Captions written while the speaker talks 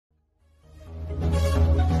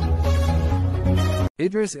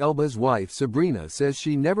Idris Elba's wife Sabrina says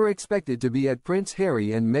she never expected to be at Prince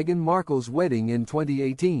Harry and Meghan Markle's wedding in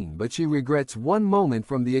 2018, but she regrets one moment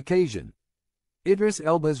from the occasion. Idris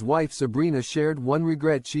Elba's wife Sabrina shared one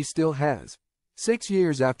regret she still has. 6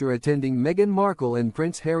 years after attending Meghan Markle and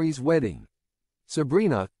Prince Harry's wedding,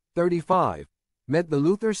 Sabrina, 35, met the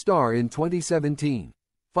Luther star in 2017,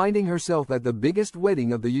 finding herself at the biggest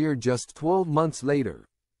wedding of the year just 12 months later.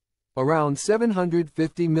 Around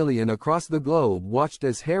 750 million across the globe watched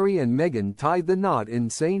as Harry and Meghan tied the knot in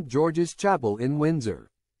St. George's Chapel in Windsor.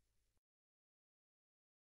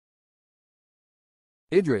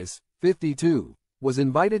 Idris, 52, was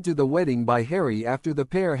invited to the wedding by Harry after the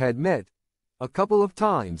pair had met a couple of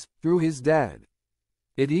times through his dad.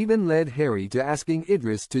 It even led Harry to asking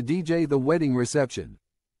Idris to DJ the wedding reception.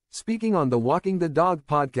 Speaking on the Walking the Dog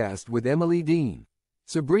podcast with Emily Dean,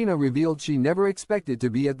 Sabrina revealed she never expected to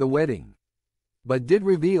be at the wedding, but did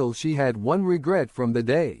reveal she had one regret from the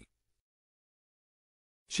day.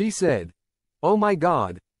 She said, "Oh my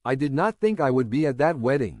God, I did not think I would be at that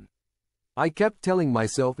wedding. I kept telling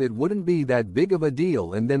myself it wouldn't be that big of a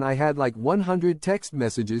deal, and then I had like 100 text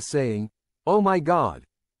messages saying, 'Oh my God,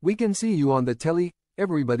 we can see you on the telly,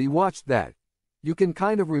 everybody watched that. You can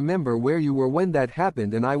kind of remember where you were when that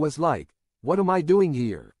happened,' and I was like, what am I doing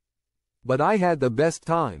here? But I had the best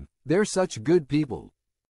time, they're such good people."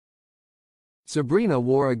 Sabrina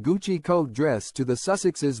wore a Gucci coat dress to the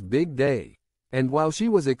Sussexes' big day, and while she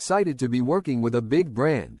was excited to be working with a big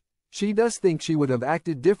brand, she does think she would have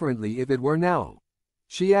acted differently if it were now.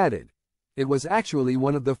 She added, "It was actually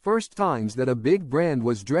one of the first times that a big brand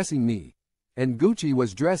was dressing me, and Gucci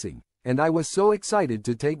was dressing, and I was so excited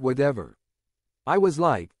to take whatever. I was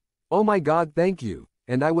like, oh my God, thank you,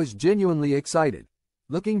 and I was genuinely excited.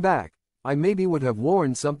 Looking back, I maybe would have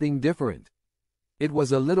worn something different. It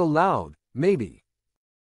was a little loud, maybe.